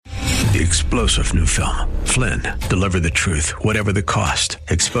The explosive new film, Flynn, deliver the truth, whatever the cost.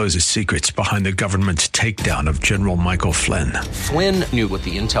 Exposes secrets behind the government's takedown of General Michael Flynn. Flynn knew what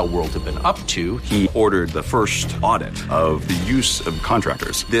the intel world had been up to. He ordered the first audit of the use of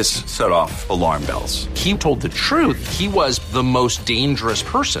contractors. This set off alarm bells. He told the truth. He was the most dangerous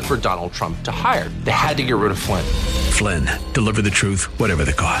person for Donald Trump to hire. They had to get rid of Flynn. Flynn, deliver the truth, whatever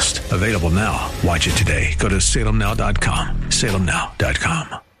the cost. Available now. Watch it today. Go to salemnow.com.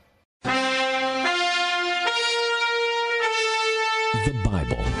 salemnow.com. The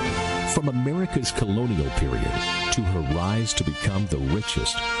Bible. From America's colonial period to her rise to become the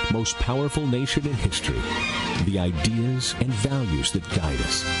richest, most powerful nation in history, the ideas and values that guide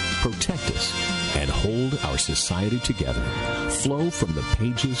us, protect us, and hold our society together flow from the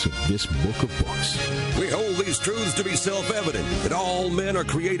pages of this book of books. We hold these truths to be self-evident, that all men are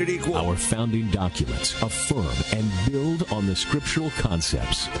created equal. Our founding documents affirm and build on the scriptural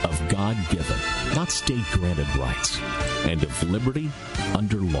concepts of God-given, not state-granted rights, and of liberty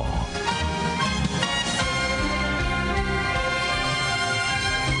under law.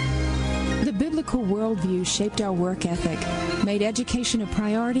 The biblical worldview shaped our work ethic, made education a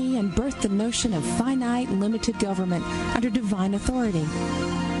priority, and birthed the notion of finite, limited government under divine authority.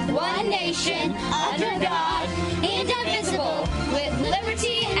 One nation, under God, indivisible, with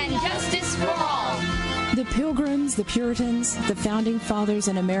liberty and justice for all. The Pilgrims, the Puritans, the Founding Fathers,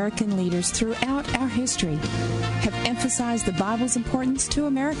 and American leaders throughout our history have emphasized the Bible's importance to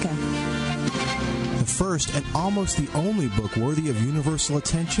America. The first and almost the only book worthy of universal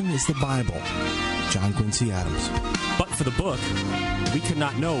attention is the Bible. John Quincy Adams. But for the book, we could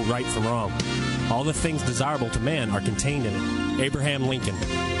not know right from wrong. All the things desirable to man are contained in it. Abraham Lincoln.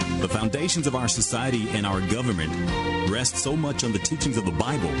 The foundations of our society and our government rest so much on the teachings of the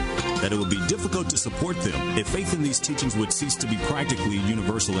Bible that it would be difficult to support them if faith in these teachings would cease to be practically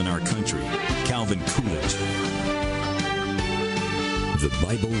universal in our country. Calvin Coolidge. The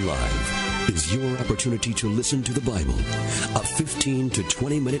Bible Live is your opportunity to listen to the Bible, a 15 to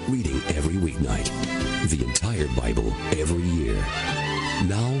 20-minute reading every weeknight, the entire Bible every year.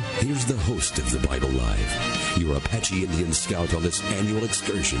 Now, here's the host of the Bible Live, your Apache Indian scout on this annual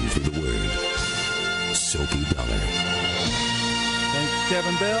excursion through the Word, Soapy Dollar. Thanks,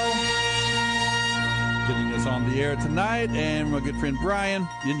 Kevin Bell, getting us on the air tonight, and my good friend Brian,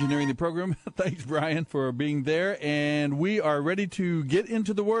 engineering the program. Thanks, Brian, for being there, and we are ready to get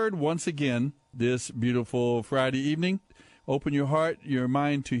into the Word once again this beautiful Friday evening. Open your heart, your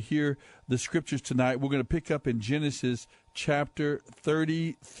mind to hear the Scriptures tonight. We're going to pick up in Genesis chapter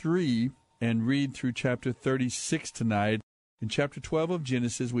 33 and read through chapter 36 tonight. In chapter 12 of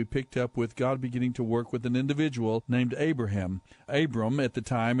Genesis, we picked up with God beginning to work with an individual named Abraham. Abram at the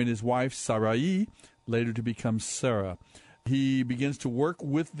time, and his wife Sarai, later to become Sarah. He begins to work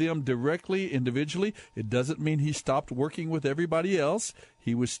with them directly, individually. It doesn't mean he stopped working with everybody else.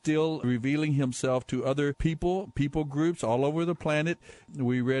 He was still revealing himself to other people groups all over the planet.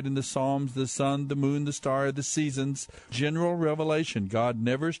 We read in the Psalms, the sun, the moon, the star, the seasons. General revelation. God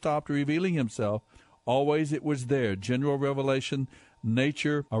never stopped revealing himself. Always it was there. General revelation,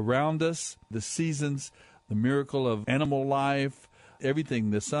 nature around us, the seasons, the miracle of animal life, everything,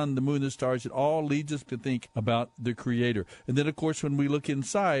 the sun, the moon, the stars, it all leads us to think about the Creator. And then, of course, when we look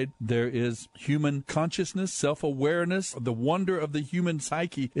inside, there is human consciousness, self-awareness, the wonder of the human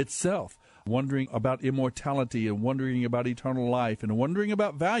psyche itself, wondering about immortality and wondering about eternal life and wondering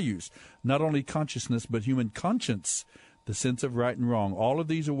about values, not only consciousness, but human conscience, the sense of right and wrong. All of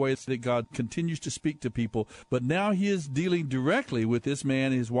these are ways that God continues to speak to people. But now he is dealing directly with this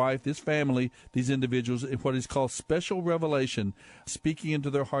man, his wife, this family, these individuals, in what is called special revelation, speaking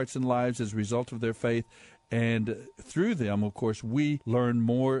into their hearts and lives as a result of their faith. And through them, of course, we learn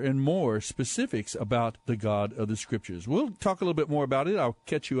more and more specifics about the God of the Scriptures. We'll talk a little bit more about it. I'll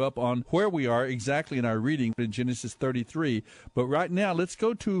catch you up on where we are exactly in our reading in Genesis 33. But right now, let's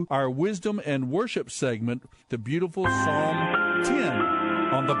go to our wisdom and worship segment, the beautiful Psalm 10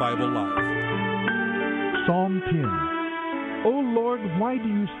 on the Bible Live. Psalm 10. O Lord, why do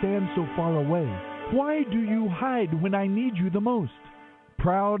you stand so far away? Why do you hide when I need you the most?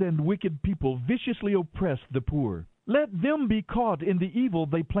 Proud and wicked people viciously oppress the poor. Let them be caught in the evil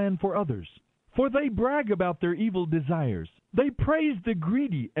they plan for others. For they brag about their evil desires. They praise the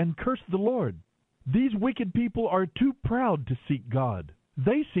greedy and curse the Lord. These wicked people are too proud to seek God.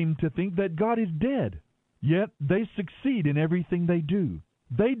 They seem to think that God is dead. Yet they succeed in everything they do.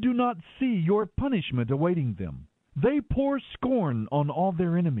 They do not see your punishment awaiting them. They pour scorn on all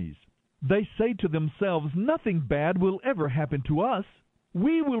their enemies. They say to themselves, nothing bad will ever happen to us.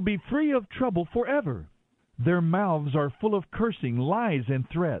 We will be free of trouble forever. Their mouths are full of cursing, lies, and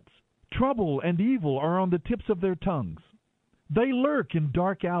threats. Trouble and evil are on the tips of their tongues. They lurk in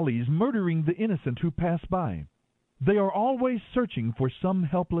dark alleys, murdering the innocent who pass by. They are always searching for some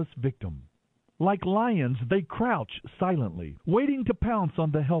helpless victim. Like lions, they crouch silently, waiting to pounce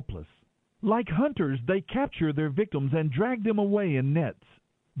on the helpless. Like hunters, they capture their victims and drag them away in nets.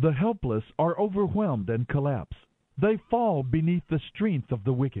 The helpless are overwhelmed and collapse. They fall beneath the strength of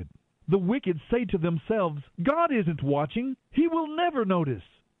the wicked. The wicked say to themselves, God isn't watching. He will never notice.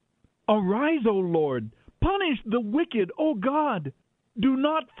 Arise, O Lord. Punish the wicked, O God. Do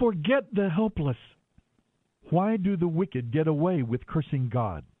not forget the helpless. Why do the wicked get away with cursing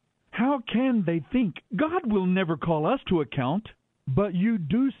God? How can they think God will never call us to account? But you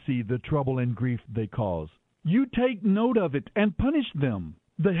do see the trouble and grief they cause. You take note of it and punish them.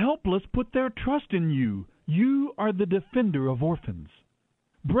 The helpless put their trust in you. You are the defender of orphans.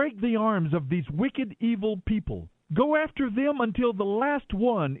 Break the arms of these wicked, evil people. Go after them until the last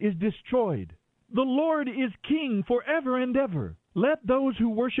one is destroyed. The Lord is king forever and ever. Let those who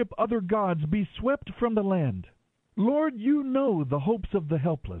worship other gods be swept from the land. Lord, you know the hopes of the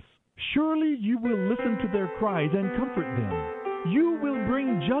helpless. Surely you will listen to their cries and comfort them. You will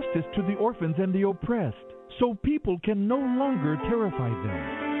bring justice to the orphans and the oppressed, so people can no longer terrify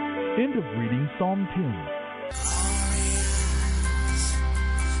them. End of reading Psalm 10.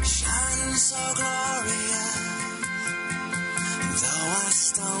 Shine so glorious. Though I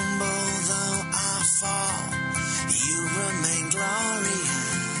stumble, though I fall, you remain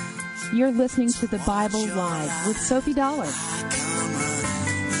glorious. You're listening to the Bible Live with Sophie Dollar.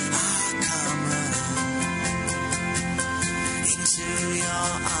 Into your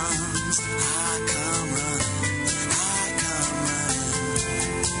arms, I come running, I come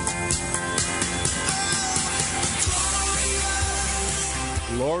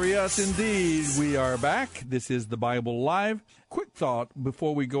running. Glorious indeed. We are back. This is the Bible Live. Quick thought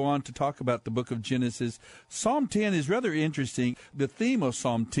before we go on to talk about the book of Genesis. Psalm 10 is rather interesting. The theme of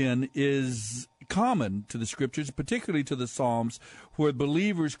Psalm 10 is common to the Scriptures, particularly to the Psalms, where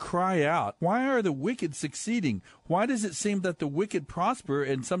believers cry out, why are the wicked succeeding? Why does it seem that the wicked prosper,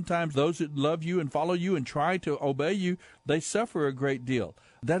 and sometimes those that love you and follow you and try to obey you, they suffer a great deal?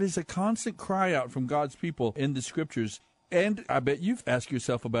 That is a constant cry out from God's people in the Scriptures. And I bet you've asked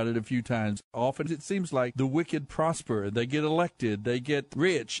yourself about it a few times. Often it seems like the wicked prosper. They get elected. They get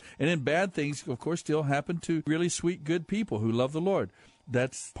rich. And then bad things, of course, still happen to really sweet, good people who love the Lord.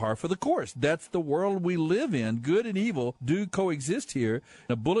 That's par for the course. That's the world we live in. Good and evil do coexist here.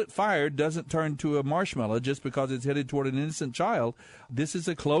 A bullet fired doesn't turn to a marshmallow just because it's headed toward an innocent child. This is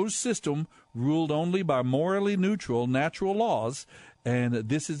a closed system ruled only by morally neutral natural laws. And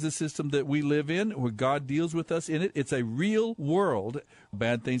this is the system that we live in, where God deals with us in it. It's a real world.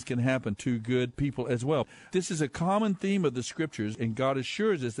 Bad things can happen to good people as well. This is a common theme of the Scriptures, and God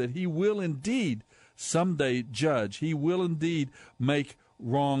assures us that He will indeed someday judge. He will indeed make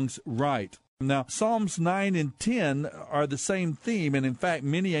wrongs right. Now, Psalms 9 and 10 are the same theme, and in fact,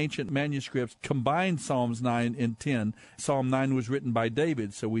 many ancient manuscripts combine Psalms 9 and 10. Psalm 9 was written by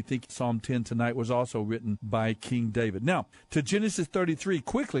David, so we think Psalm 10 tonight was also written by King David. Now, to Genesis 33,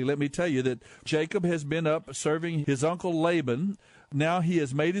 quickly, let me tell you that Jacob has been up serving his uncle Laban. Now he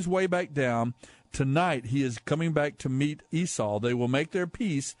has made his way back down. Tonight, he is coming back to meet Esau. They will make their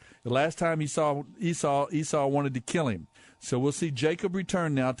peace. The last time he saw Esau wanted to kill him. So we'll see Jacob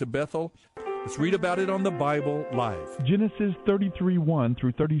return now to Bethel. Let's read about it on the Bible Live. Genesis 33:1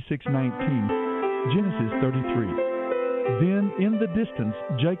 through 36:19. Genesis 33. Then in the distance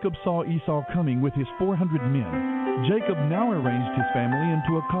Jacob saw Esau coming with his 400 men. Jacob now arranged his family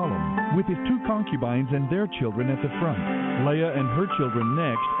into a column, with his 2 concubines and their children at the front, Leah and her children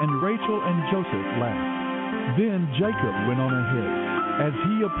next, and Rachel and Joseph last. Then Jacob went on ahead. As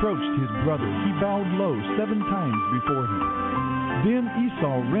he approached his brother, he bowed low 7 times before him. Then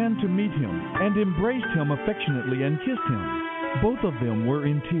Esau ran to meet him and embraced him affectionately and kissed him. Both of them were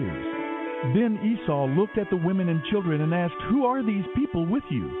in tears. Then Esau looked at the women and children and asked, "Who are these people with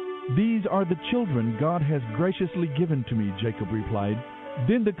you?" "These are the children God has graciously given to me," Jacob replied.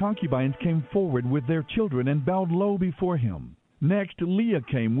 Then the concubines came forward with their children and bowed low before him. Next Leah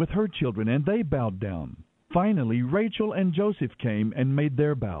came with her children, and they bowed down. Finally Rachel and Joseph came and made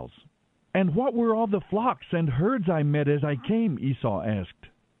their bows. "And what were all the flocks and herds I met as I came?" Esau asked.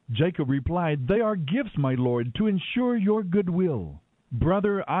 Jacob replied, "They are gifts, my lord, to ensure your goodwill."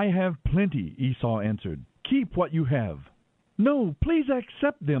 "Brother, I have plenty," Esau answered. "Keep what you have." "No, please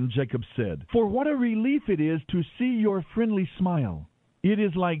accept them," Jacob said, "for what a relief it is to see your friendly smile. It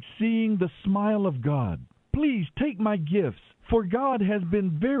is like seeing the smile of God. Please take my gifts, for God has been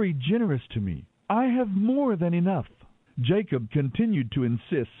very generous to me. I have more than enough." Jacob continued to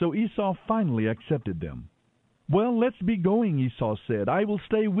insist, so Esau finally accepted them. "Well, let's be going," Esau said. "I will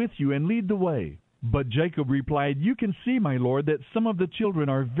stay with you and lead the way." But Jacob replied, "You can see, my lord, that some of the children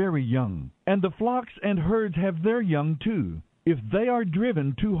are very young, and the flocks and herds have their young too. If they are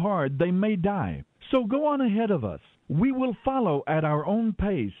driven too hard, they may die. So go on ahead of us. We will follow at our own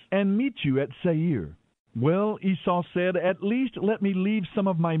pace and meet you at Seir." "Well," Esau said, "at least let me leave some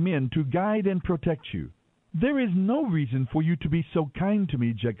of my men to guide and protect you." "There is no reason for you to be so kind to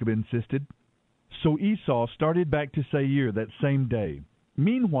me," Jacob insisted. So Esau started back to Seir that same day.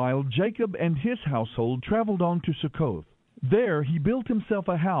 Meanwhile, Jacob and his household traveled on to Succoth. There he built himself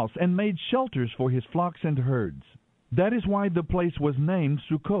a house and made shelters for his flocks and herds. That is why the place was named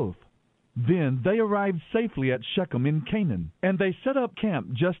Succoth. Then they arrived safely at Shechem in Canaan, and they set up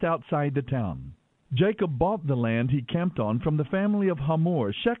camp just outside the town. Jacob bought the land he camped on from the family of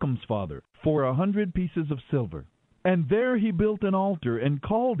Hamor, Shechem's father, for 100 pieces of silver. And there he built an altar and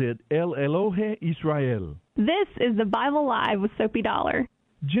called it El Elohe Israel. This is the Bible Live with Soapy Dollar.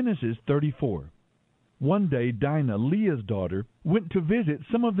 Genesis 34. One day Dinah, Leah's daughter, went to visit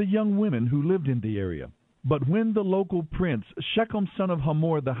some of the young women who lived in the area. But when the local prince, Shechem son of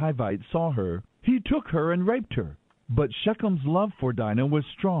Hamor the Hivite, saw her, he took her and raped her. But Shechem's love for Dinah was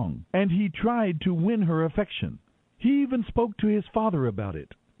strong, and he tried to win her affection. He even spoke to his father about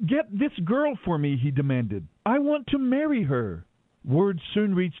it. "Get this girl for me," he demanded. "I want to marry her." Word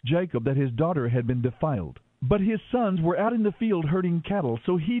soon reached Jacob that his daughter had been defiled. But his sons were out in the field herding cattle,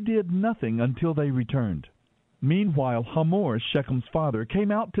 so he did nothing until they returned. Meanwhile, Hamor, Shechem's father,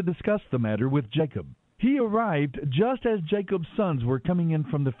 came out to discuss the matter with Jacob. He arrived just as Jacob's sons were coming in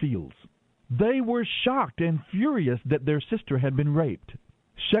from the fields. They were shocked and furious that their sister had been raped.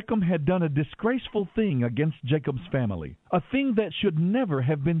 Shechem had done a disgraceful thing against Jacob's family, a thing that should never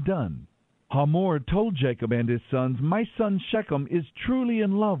have been done. Hamor told Jacob and his sons, "My son Shechem is truly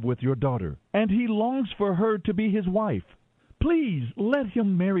in love with your daughter, and he longs for her to be his wife. Please let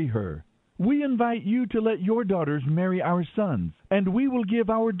him marry her. We invite you to let your daughters marry our sons, and we will give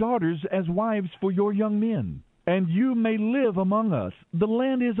our daughters as wives for your young men. And you may live among us. The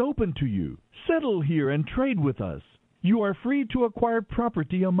land is open to you. Settle here and trade with us. You are free to acquire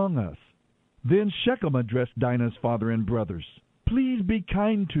property among us." Then Shechem addressed Dinah's father and brothers. "Please be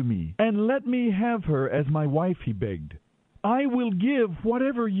kind to me, and let me have her as my wife," he begged. "I will give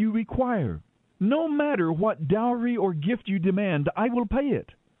whatever you require. No matter what dowry or gift you demand, I will pay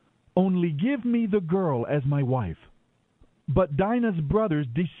it. Only give me the girl as my wife." But Dinah's brothers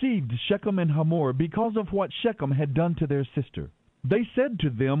deceived Shechem and Hamor because of what Shechem had done to their sister. They said to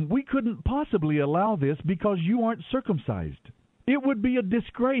them, "We couldn't possibly allow this because you aren't circumcised. It would be a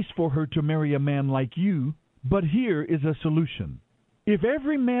disgrace for her to marry a man like you. But here is a solution. If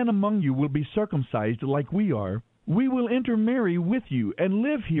every man among you will be circumcised like we are, we will intermarry with you and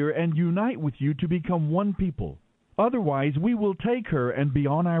live here and unite with you to become one people. Otherwise we will take her and be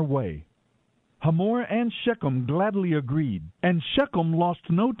on our way." Hamor and Shechem gladly agreed, and Shechem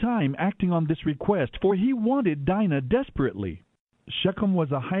lost no time acting on this request, for he wanted Dinah desperately. Shechem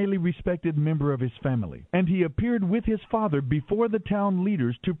was a highly respected member of his family, and he appeared with his father before the town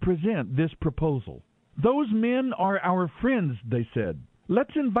leaders to present this proposal. "Those men are our friends," they said.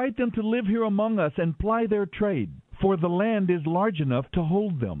 "Let's invite them to live here among us and ply their trade, for the land is large enough to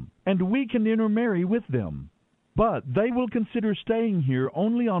hold them, and we can intermarry with them. But they will consider staying here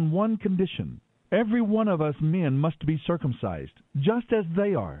only on one condition. Every one of us men must be circumcised, just as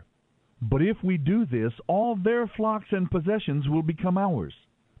they are. But if we do this, all their flocks and possessions will become ours.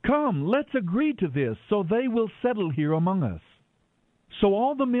 Come, let's agree to this, so they will settle here among us." So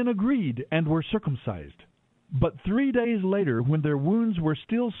all the men agreed and were circumcised. But 3 days later, when their wounds were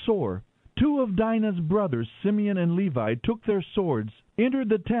still sore, 2 of Dinah's brothers, Simeon and Levi, took their swords, entered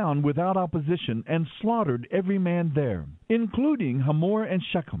the town without opposition, and slaughtered every man there, including Hamor and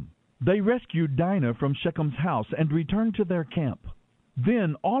Shechem. They rescued Dinah from Shechem's house and returned to their camp.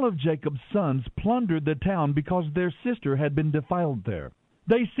 Then all of Jacob's sons plundered the town because their sister had been defiled there.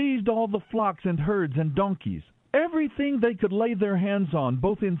 They seized all the flocks and herds and donkeys, everything they could lay their hands on,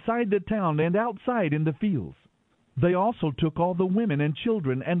 both inside the town and outside in the fields. They also took all the women and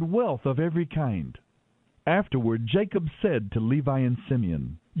children and wealth of every kind. Afterward Jacob said to Levi and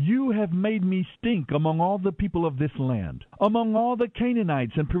Simeon, "You have made me stink among all the people of this land, among all the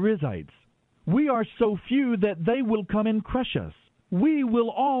Canaanites and Perizzites. We are so few that they will come and crush us. We will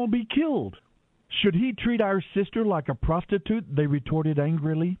all be killed." "Should he treat our sister like a prostitute?" they retorted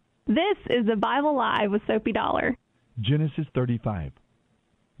angrily. This is the Bible Live with Soapy Dollar. Genesis 35.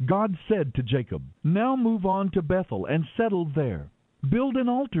 God said to Jacob, "Now move on to Bethel and settle there. Build an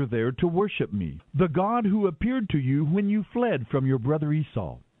altar there to worship me, the God who appeared to you when you fled from your brother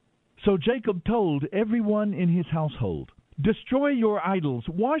Esau." So Jacob told everyone in his household, "Destroy your idols,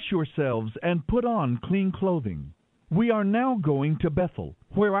 wash yourselves, and put on clean clothing. We are now going to Bethel,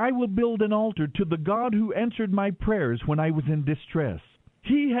 where I will build an altar to the God who answered my prayers when I was in distress.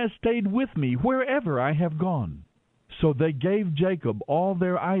 He has stayed with me wherever I have gone." So they gave Jacob all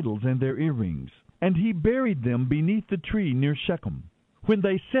their idols and their earrings, and he buried them beneath the tree near Shechem. When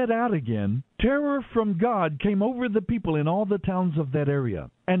they set out again, terror from God came over the people in all the towns of that area,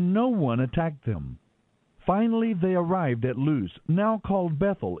 and no one attacked them. Finally they arrived at Luz, now called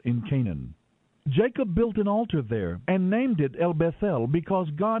Bethel in Canaan. Jacob built an altar there and named it El Bethel because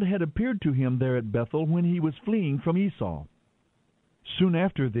God had appeared to him there at Bethel when he was fleeing from Esau. Soon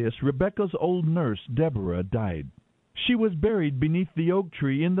after this, Rebekah's old nurse, Deborah, died. She was buried beneath the oak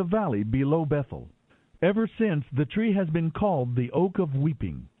tree in the valley below Bethel. Ever since, the tree has been called the Oak of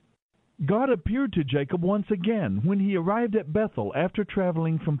Weeping. God appeared to Jacob once again when he arrived at Bethel after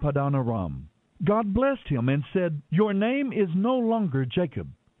traveling from Padan Aram. God blessed him and said, "Your name is no longer Jacob.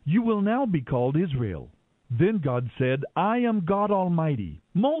 You will now be called Israel." Then God said, "I am God Almighty.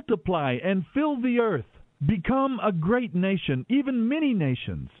 Multiply and fill the earth. Become a great nation, even many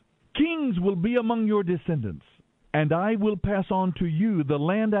nations. Kings will be among your descendants. And I will pass on to you the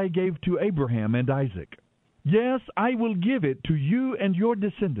land I gave to Abraham and Isaac. Yes, I will give it to you and your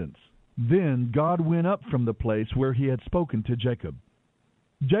descendants." Then God went up from the place where he had spoken to Jacob.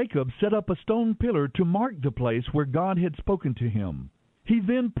 Jacob set up a stone pillar to mark the place where God had spoken to him. He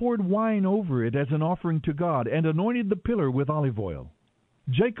then poured wine over it as an offering to God and anointed the pillar with olive oil.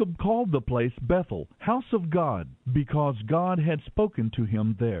 Jacob called the place Bethel, House of God, because God had spoken to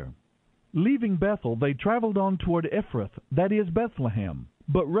him there. Leaving Bethel, they traveled on toward Ephrath, that is Bethlehem.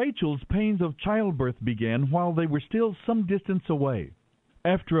 But Rachel's pains of childbirth began while they were still some distance away.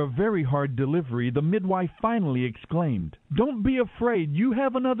 After a very hard delivery, the midwife finally exclaimed, "Don't be afraid, you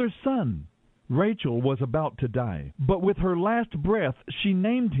have another son." Rachel was about to die, but with her last breath she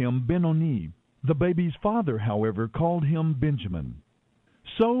named him Ben-Oni. The baby's father, however, called him Benjamin.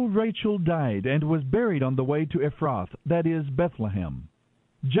 So Rachel died and was buried on the way to Ephrath, that is Bethlehem.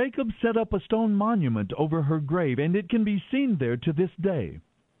 Jacob set up a stone monument over her grave, and it can be seen there to this day.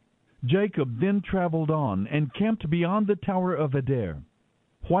 Jacob then traveled on and camped beyond the Tower of Eder.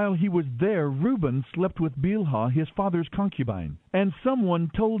 While he was there, Reuben slept with Bilhah, his father's concubine, and someone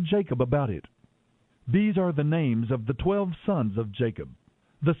told Jacob about it. These are the names of the 12 sons of Jacob.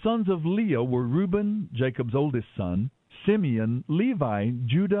 The sons of Leah were Reuben, Jacob's oldest son, Simeon, Levi,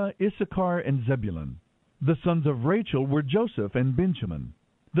 Judah, Issachar, and Zebulun. The sons of Rachel were Joseph and Benjamin.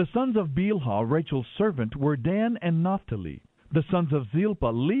 The sons of Bilhah, Rachel's servant, were Dan and Naphtali. The sons of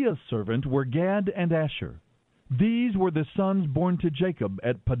Zilpah, Leah's servant, were Gad and Asher. These were the sons born to Jacob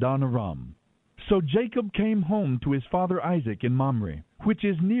at Padan Aram. So Jacob came home to his father Isaac in Mamre, which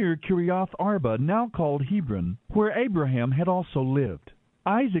is near Kiriath Arba, now called Hebron, where Abraham had also lived.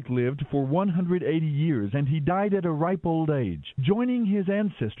 Isaac lived for 180 years, and he died at a ripe old age, joining his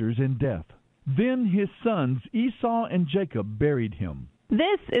ancestors in death. Then his sons Esau and Jacob buried him.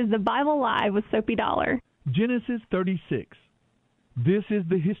 This is the Bible Live with Soapy Dollar. Genesis 36. This is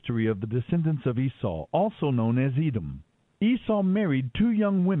the history of the descendants of Esau, also known as Edom. Esau married 2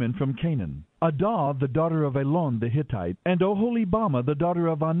 young women from Canaan, Adah, the daughter of Elon the Hittite, and Oholibamah, the daughter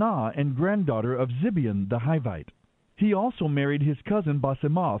of Anah and granddaughter of Zibeon the Hivite. He also married his cousin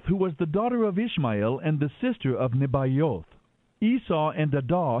Basemath, who was the daughter of Ishmael and the sister of Nebaioth. Esau and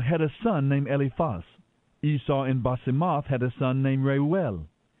Adah had a son named Eliphaz. Esau and Basemath had a son named Reuel.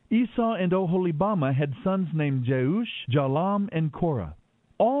 Esau and Oholibamah had sons named Jeush, Jalam, and Korah.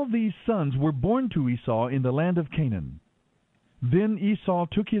 All these sons were born to Esau in the land of Canaan. Then Esau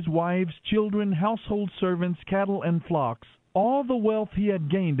took his wives, children, household servants, cattle, and flocks, all the wealth he had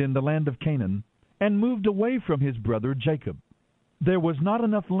gained in the land of Canaan, and moved away from his brother Jacob. There was not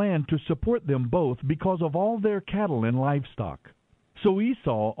enough land to support them both because of all their cattle and livestock. So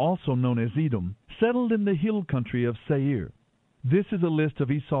Esau, also known as Edom, settled in the hill country of Seir. This is a list of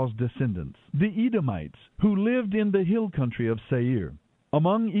Esau's descendants, the Edomites, who lived in the hill country of Seir.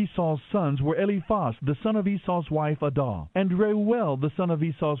 Among Esau's sons were Eliphaz, the son of Esau's wife Adah, and Reuel, the son of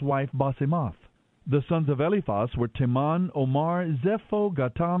Esau's wife Basemath. The sons of Eliphaz were Teman, Omar, Zepho,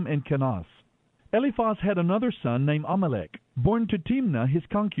 Gatam, and Kenaz. Eliphaz had another son named Amalek, born to Timnah, his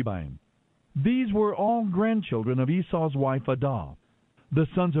concubine. These were all grandchildren of Esau's wife Adah. The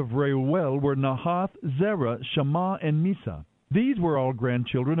sons of Reuel were Nahath, Zerah, Shammah, and Misa. These were all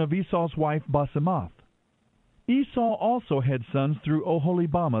grandchildren of Esau's wife Basemath. Esau also had sons through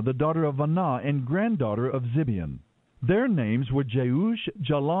Oholibamah, the daughter of Anah and granddaughter of Zibeon. Their names were Jeush,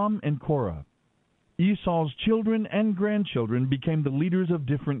 Jalam, and Korah. Esau's children and grandchildren became the leaders of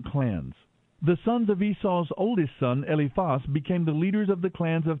different clans. The sons of Esau's oldest son, Eliphaz, became the leaders of the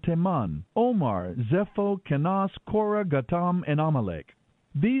clans of Teman, Omar, Zepho, Kenas, Korah, Gatam, and Amalek.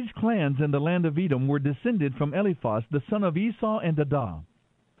 These clans in the land of Edom were descended from Eliphaz, the son of Esau, and Adah.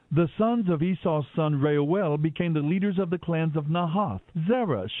 The sons of Esau's son Reuel became the leaders of the clans of Nahath,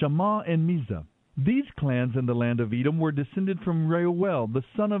 Zerah, Shammah, and Mizah. These clans in the land of Edom were descended from Reuel, the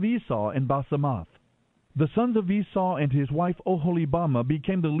son of Esau, and Basemath. The sons of Esau and his wife Oholibamah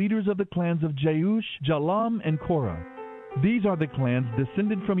became the leaders of the clans of Jeush, Jalam, and Korah. These are the clans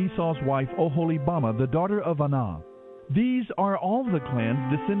descended from Esau's wife Oholibamah, the daughter of Anah. These are all the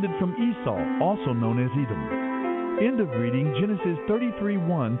clans descended from Esau, also known as Edom. End of reading Genesis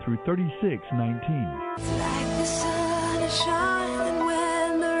 33:1 through 36:19. It's like the sun is shining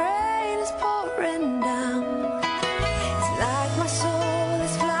when the rain is pouring down. It's like my soul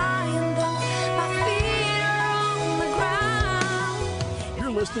is flying though my feet are on the ground. You're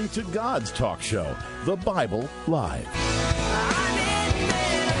listening to God's talk show, The Bible Live.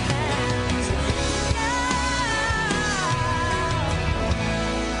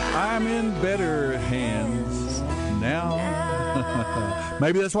 I'm in better hands now.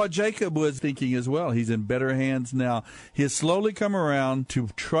 Maybe that's what Jacob was thinking as well. He's in better hands now. He has slowly come around to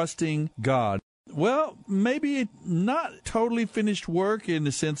trusting God. Well, maybe not totally finished work in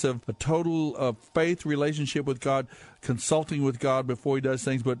the sense of a total faith relationship with God, consulting with God before he does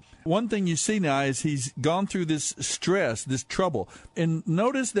things. But one thing you see now is he's gone through this stress, this trouble. And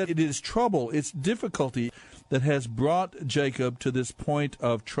notice that it is trouble, it's difficulty that has brought Jacob to this point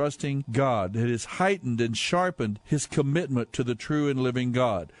of trusting God. It has heightened and sharpened his commitment to the true and living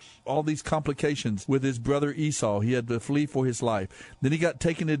God. All these complications with his brother Esau, he had to flee for his life. Then he got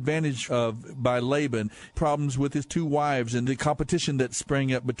taken advantage of by Laban, problems with his two wives and the competition that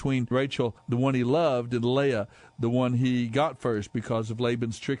sprang up between Rachel, the one he loved, and Leah, the one he got first because of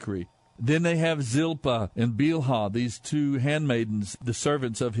Laban's trickery. Then they have Zilpah and Bilhah, these two handmaidens, the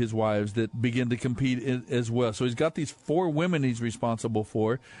servants of his wives, that begin to compete as well. So he's got these 4 women he's responsible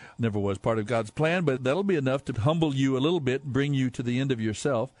for. Never was part of God's plan, but that'll be enough to humble you a little bit, bring you to the end of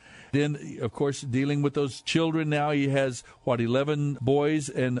yourself. Then, of course, dealing with those children now, he has, 11 boys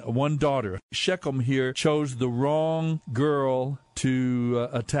and 1 daughter. Shechem here chose the wrong girl to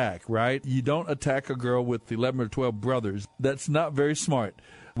attack, right? You don't attack a girl with 11 or 12 brothers. That's not very smart.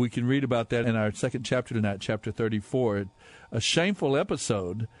 We can read about that in our second chapter tonight, chapter 34. A shameful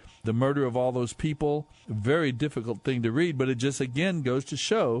episode, the murder of all those people, a very difficult thing to read, but it just again goes to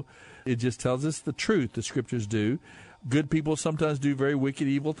show, it just tells us the truth, the scriptures do. Good people sometimes do very wicked,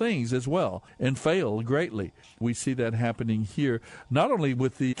 evil things as well and fail greatly. We see that happening here, not only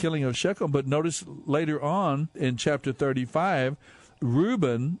with the killing of Shechem, but notice later on in chapter 35,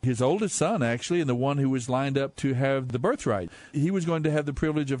 Reuben, his oldest son, actually, and the one who was lined up to have the birthright. He was going to have the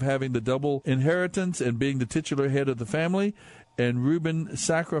privilege of having the double inheritance and being the titular head of the family. And Reuben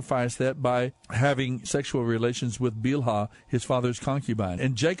sacrificed that by having sexual relations with Bilhah, his father's concubine.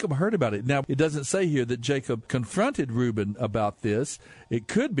 And Jacob heard about it. Now, it doesn't say here that Jacob confronted Reuben about this. It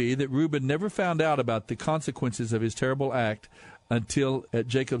could be that Reuben never found out about the consequences of his terrible act until at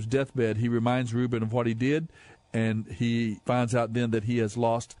Jacob's deathbed he reminds Reuben of what he did, and he finds out then that he has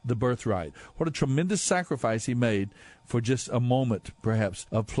lost the birthright. What a tremendous sacrifice he made for just a moment, perhaps,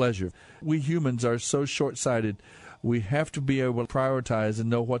 of pleasure. We humans are so short-sighted. We have to be able to prioritize and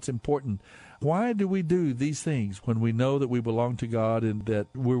know what's important. Why do we do these things when we know that we belong to God and that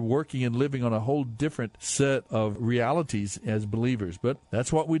we're working and living on a whole different set of realities as believers? But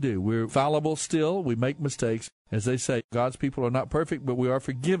that's what we do. We're fallible still. We make mistakes. As they say, God's people are not perfect, but we are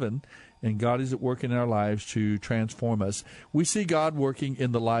forgiven, and God is at work in our lives to transform us. We see God working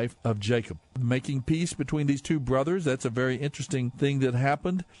in the life of Jacob, making peace between these two brothers. That's a very interesting thing that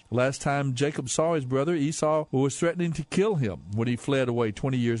happened. Last time Jacob saw his brother, Esau was threatening to kill him when he fled away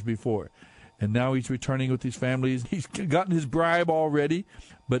 20 years before. And now he's returning with his family. He's gotten his bribe already.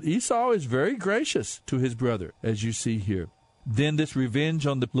 But Esau is very gracious to his brother, as you see here. Then this revenge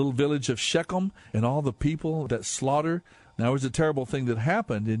on the little village of Shechem and all the people that slaughter. Now, it was a terrible thing that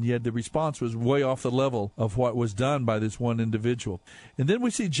happened, and yet the response was way off the level of what was done by this one individual. And then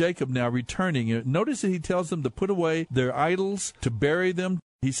we see Jacob now returning. Notice that he tells them to put away their idols, to bury them.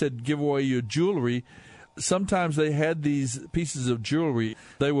 He said, give away your jewelry. Sometimes they had these pieces of jewelry.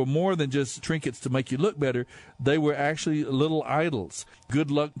 They were more than just trinkets to make you look better. They were actually little idols, good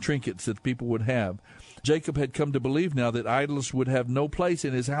luck trinkets that people would have. Jacob had come to believe now that idols would have no place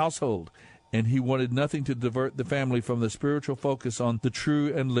in his household, and he wanted nothing to divert the family from the spiritual focus on the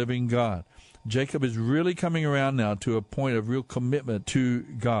true and living God. Jacob is really coming around now to a point of real commitment to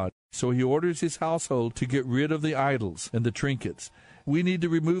God. So he orders his household to get rid of the idols and the trinkets. We need to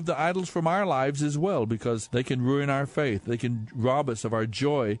remove the idols from our lives as well, because they can ruin our faith. They can rob us of our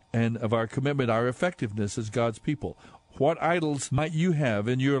joy and of our commitment, our effectiveness as God's people. What idols might you have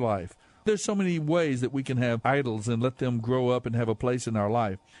in your life? There's so many ways that we can have idols and let them grow up and have a place in our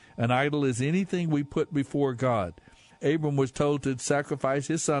life. An idol is anything we put before God. Abram was told to sacrifice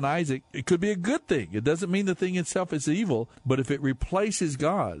his son Isaac. It could be a good thing. It doesn't mean the thing itself is evil, but if it replaces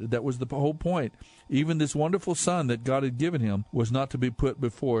God, that was the whole point. Even this wonderful son that God had given him was not to be put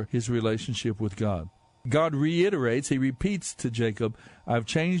before his relationship with God. God reiterates, he repeats to Jacob, I've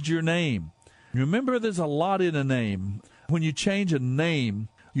changed your name. Remember, there's a lot in a name. When you change a name,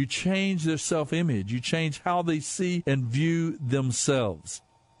 you change their self-image. You change how they see and view themselves.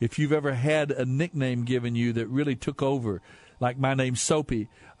 If you've ever had a nickname given you that really took over, like my name's Soapy,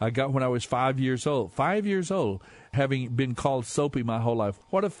 I got when I was 5 years old. 5 years old, having been called Soapy my whole life.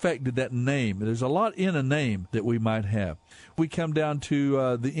 What effect did that name? There's a lot in a name that we might have. We come down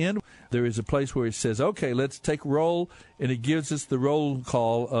to the end. There is a place where it says, okay, let's take roll, and it gives us the roll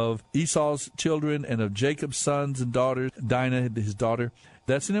call of Esau's children and of Jacob's sons and daughters, Dinah, his daughter.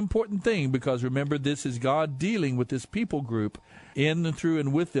 That's an important thing, because remember, this is God dealing with this people group in and through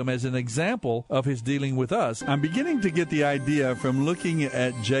and with them as an example of his dealing with us. I'm beginning to get the idea from looking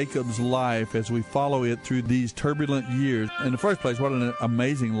at Jacob's life as we follow it through these turbulent years. In the first place, what an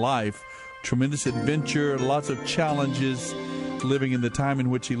amazing life. Tremendous adventure, lots of challenges, living in the time in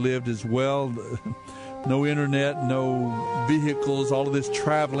which he lived as well. No internet, no vehicles, all of this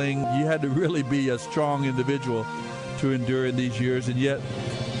traveling. You had to really be a strong individual to endure in these years. And yet,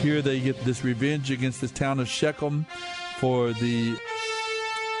 here they get this revenge against this town of Shechem for the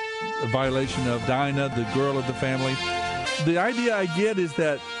violation of Dinah, the girl of the family. The idea I get is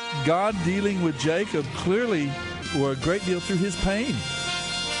that God dealing with Jacob clearly were a great deal through his pain.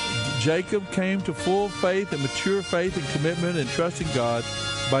 Jacob came to full faith and mature faith and commitment and trust in God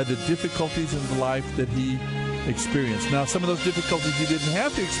by the difficulties in life that he experienced. Now, some of those difficulties he didn't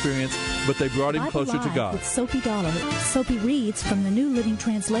have to experience, but they brought him closer to God. With Soapy Dollar. Soapy reads from the New Living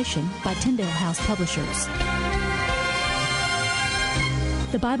Translation by Tyndale House Publishers.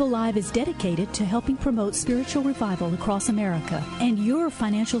 The Bible Live is dedicated to helping promote spiritual revival across America, and your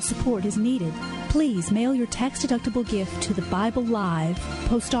financial support is needed. Please mail your tax-deductible gift to the Bible Live,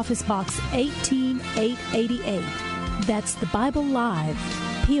 Post Office Box 18888. That's the Bible Live,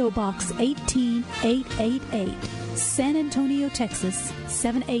 P.O. Box 18888, San Antonio, Texas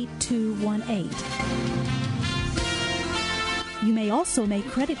 78218. You may also make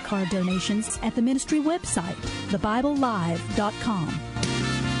credit card donations at the ministry website, thebiblelive.com.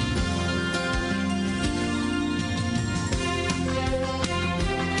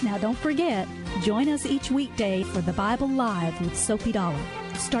 Now don't forget, join us each weekday for the Bible Live with Soapy Dollar.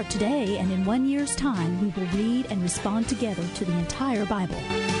 Start today, and in 1 year's time, we will read and respond together to the entire Bible.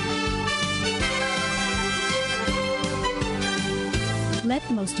 Let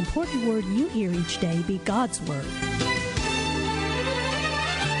the most important word you hear each day be God's Word.